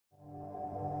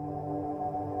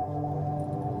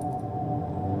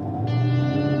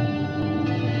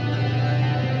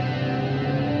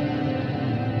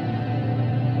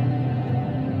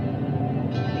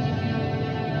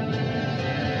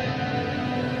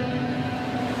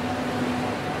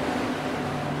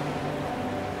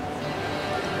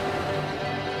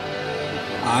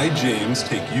I, James,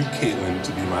 take you, Caitlyn,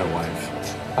 to be my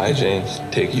wife. I, James,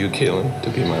 take you, Caitlyn, to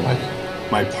be my wife.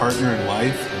 My partner in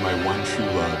life and my one true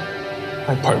love.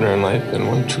 My partner in life and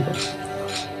one true love.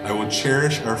 I will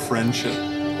cherish our friendship.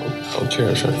 I'll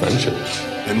cherish our friendship.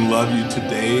 And love you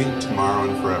today, tomorrow,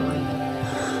 and forever.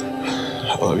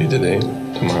 I love you today,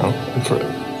 tomorrow, and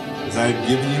forever. As I have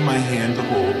given you my hand to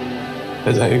hold.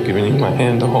 As I have given you my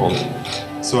hand to hold.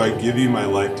 So I give you my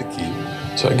life to keep.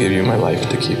 So I give you my life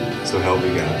to keep. So help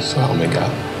me God. So help me God.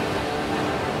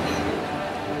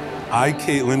 I,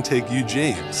 Caitlyn, take you,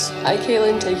 James. I,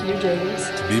 Caitlyn, take you, James.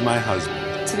 To be my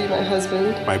husband. To be my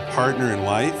husband. My partner in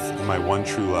life and my one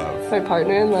true love. My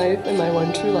partner in life and my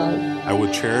one true love. I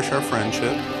will cherish our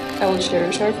friendship. I will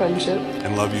cherish our friendship.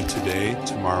 And love you today,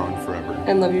 tomorrow, and forever.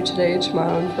 And love you today,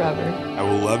 tomorrow, and forever. I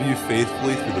will love you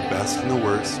faithfully through the best and the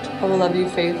worst. I will love you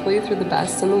faithfully through the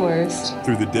best and the worst.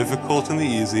 Through the difficult and the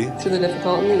easy. Through the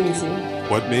difficult and the easy.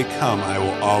 What may come, I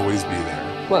will always be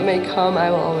there. What may come, I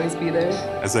will always be there.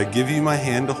 As I give you my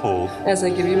hand to hold. As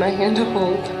I give you my hand to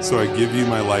hold. So I give you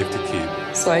my life to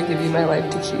keep. So I give you my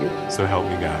life to keep. So help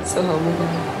me God. So help me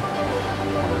God.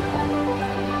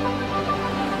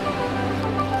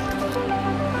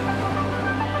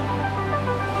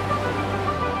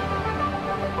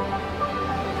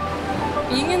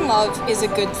 Being in love is a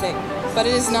good thing, but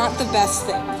it is not the best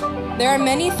thing. There are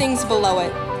many things below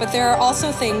it, but there are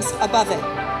also things above it.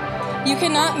 You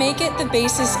cannot make it the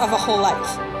basis of a whole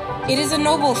life. It is a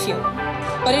noble feeling,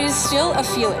 but it is still a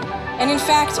feeling. And in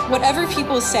fact, whatever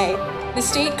people say, the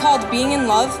state called being in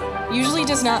love usually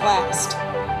does not last.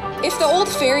 If the old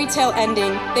fairy tale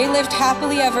ending, they lived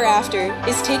happily ever after,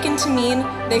 is taken to mean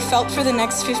they felt for the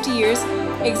next 50 years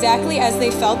exactly as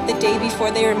they felt the day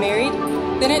before they were married,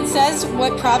 then it says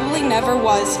what probably never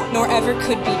was nor ever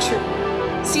could be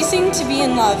true. Ceasing to be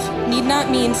in love need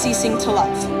not mean ceasing to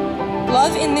love.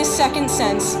 Love in this second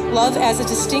sense, love as a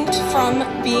distinct from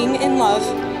being in love,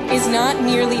 is not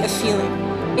merely a feeling.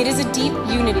 It is a deep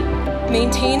unity,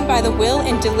 maintained by the will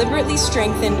and deliberately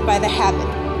strengthened by the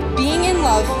habit. Being in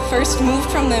love first moved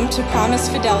from them to promise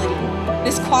fidelity.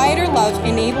 This quieter love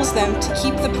enables them to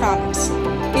keep the promise.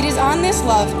 It is on this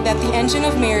love that the engine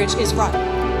of marriage is run.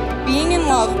 Being in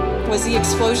love was the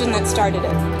explosion that started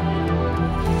it.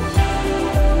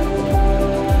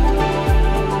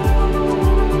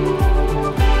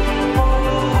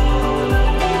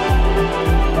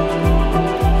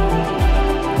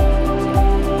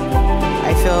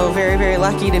 I feel very, very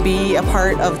lucky to be a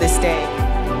part of this day.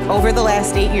 Over the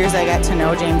last 8 years I got to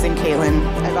know James and Caitlyn.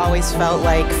 I've always felt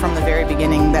like from the very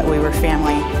beginning that we were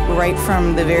family. Right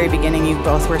from the very beginning you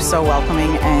both were so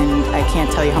welcoming, and I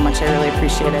can't tell you how much I really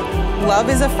appreciate it. Love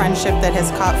is a friendship that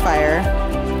has caught fire.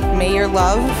 May your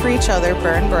love for each other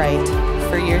burn bright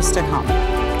for years to come.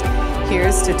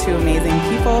 Here's to two amazing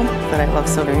people that I love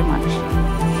so very much.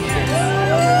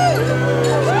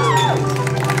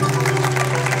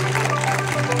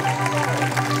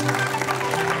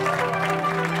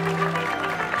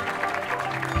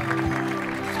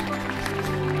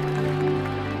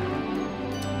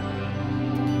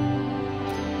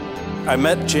 I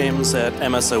met James at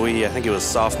MSOE, I think it was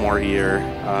sophomore year.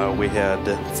 We had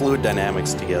fluid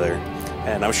dynamics together.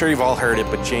 And I'm sure you've all heard it,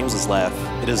 but James's laugh,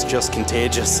 it is just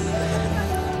contagious.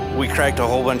 We cracked a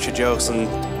whole bunch of jokes and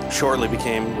shortly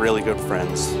became really good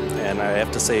friends. And I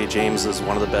have to say, James is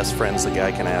one of the best friends a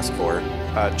guy can ask for.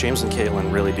 James and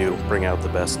Caitlyn really do bring out the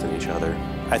best in each other.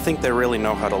 I think they really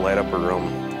know how to light up a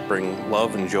room, bring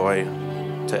love and joy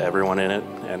to everyone in it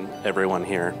and everyone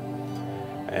here.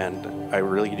 And I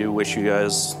really do wish you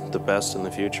guys the best in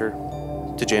the future.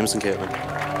 To James and Caitlyn.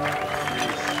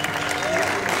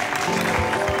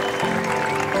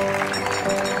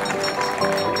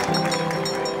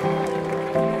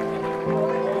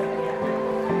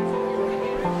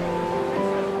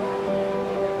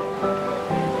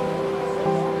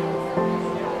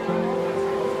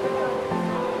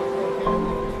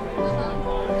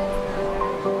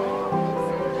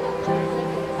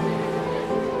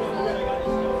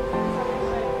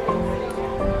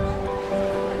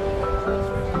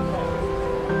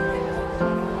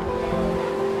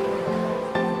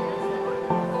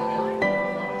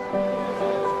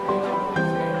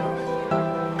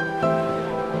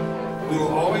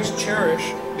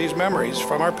 Cherish these memories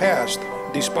from our past,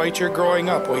 despite your growing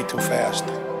up way too fast.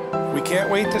 We can't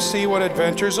wait to see what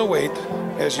adventures await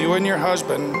as you and your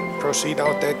husband proceed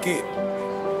out that gate.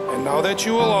 And now that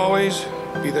you will always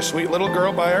be the sweet little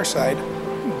girl by our side,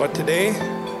 but today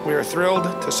we are thrilled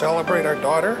to celebrate our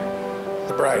daughter,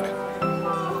 the bride.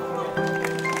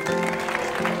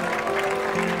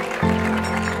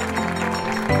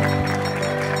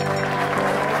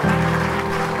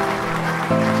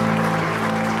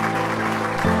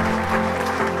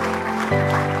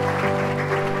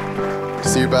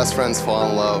 best friends fall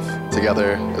in love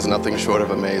together is nothing short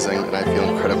of amazing, and I feel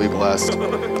incredibly blessed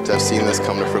to have seen this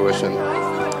come to fruition.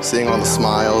 Seeing all the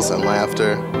smiles and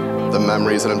laughter, the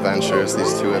memories and adventures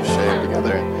these two have shared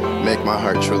together make my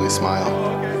heart truly smile.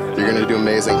 You're going to do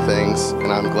amazing things,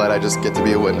 and I'm glad I just get to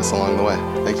be a witness along the way.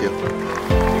 Thank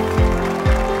you.